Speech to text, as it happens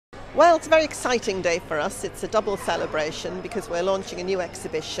Well, it's a very exciting day for us. It's a double celebration because we're launching a new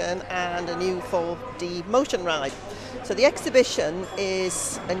exhibition and a new 4D motion ride. So the exhibition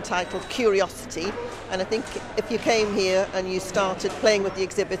is entitled Curiosity, and I think if you came here and you started playing with the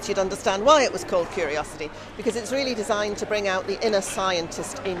exhibits, you'd understand why it was called Curiosity, because it's really designed to bring out the inner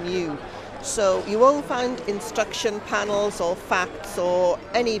scientist in you. So you won't find instruction panels or facts or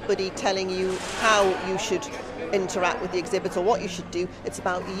anybody telling you how you should interact with the exhibits or what you should do. It's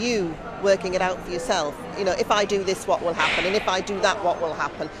about you working it out for yourself. You know, if I do this, what will happen? And if I do that, what will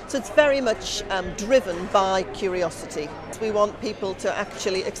happen? So it's very much driven by curiosity. We want people to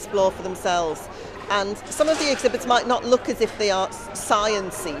actually explore for themselves. And some of the exhibits might not look as if they are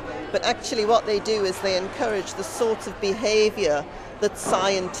sciencey, but actually what they do is they encourage the sorts of behaviour that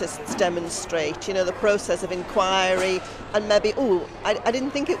scientists demonstrate, you know, the process of inquiry, and maybe, I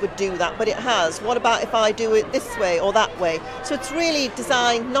didn't think it would do that, but it has. What about if I do it this way or that way? So it's really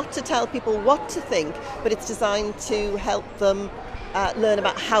designed not to tell people what to think, but it's designed to help them learn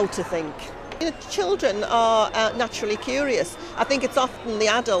about how to think. You know, children are naturally curious. I think it's often the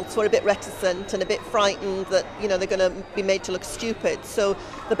adults who are a bit reticent and a bit frightened that, you know, they're going to be made to look stupid. So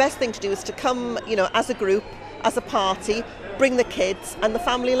the best thing to do is to come, you know, as a group, as a party, bring the kids, and the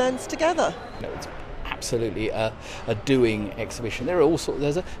family learns together. It's absolutely a doing exhibition. There are all sorts.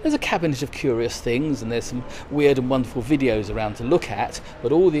 There's a cabinet of curious things, and there's some weird and wonderful videos around to look at.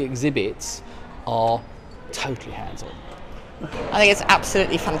 But all the exhibits are totally hands-on. I think it's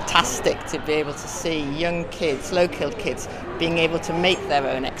absolutely fantastic to be able to see young kids, local kids, being able to make their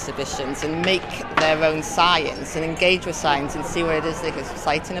own exhibitions and make their own science and engage with science and see what it is that's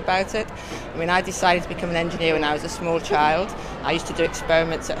exciting about it. I mean, I decided to become an engineer when I was a small child. I used to do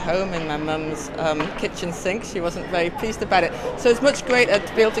experiments at home in my mum's kitchen sink. She wasn't very pleased about it. So it's much greater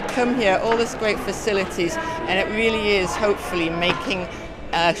to be able to come here, all these great facilities, and it really is hopefully making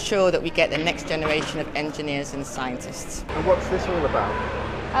sure that we get the next generation of engineers and scientists. And what's this all about?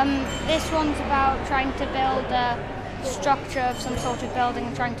 This one's about trying to build a structure of some sort of building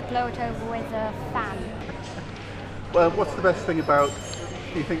and trying to blow it over with a fan. Well, what's the best thing about,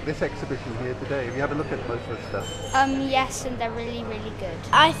 do you think, this exhibition here today? Have you had a look at most of this stuff? Yes, and they're really, really good.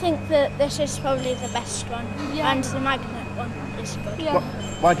 I think that this is probably the best one, and the magnet one is good. Yeah.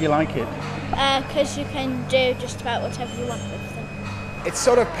 Why do you like it? Because you can do just about whatever you want with them. It's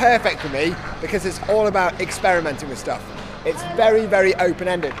sort of perfect for me because it's all about experimenting with stuff. It's very, very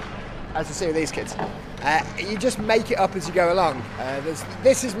open-ended, as you see with these kids. You just make it up as you go along.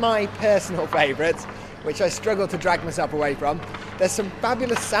 This is my personal favourite, which I struggle to drag myself away from. There's some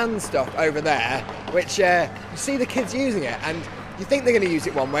fabulous sand stuff over there, which you see the kids using it, and you think they're going to use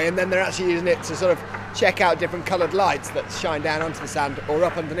it one way, and then they're actually using it to sort of check out different coloured lights that shine down onto the sand or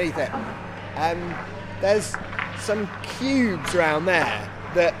up underneath it. There's some cubes around there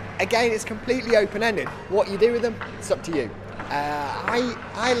that, again, it's completely open-ended. What you do with them, it's up to you.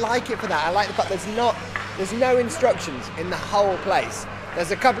 I like it for that. I like the fact there's no instructions in the whole place. There's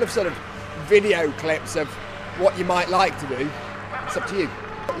a couple of sort of video clips of what you might like to do. It's up to you.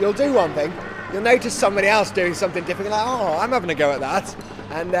 You'll do one thing, you'll notice somebody else doing something different, like, oh, I'm having a go at that.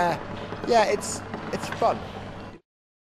 And yeah, it's fun.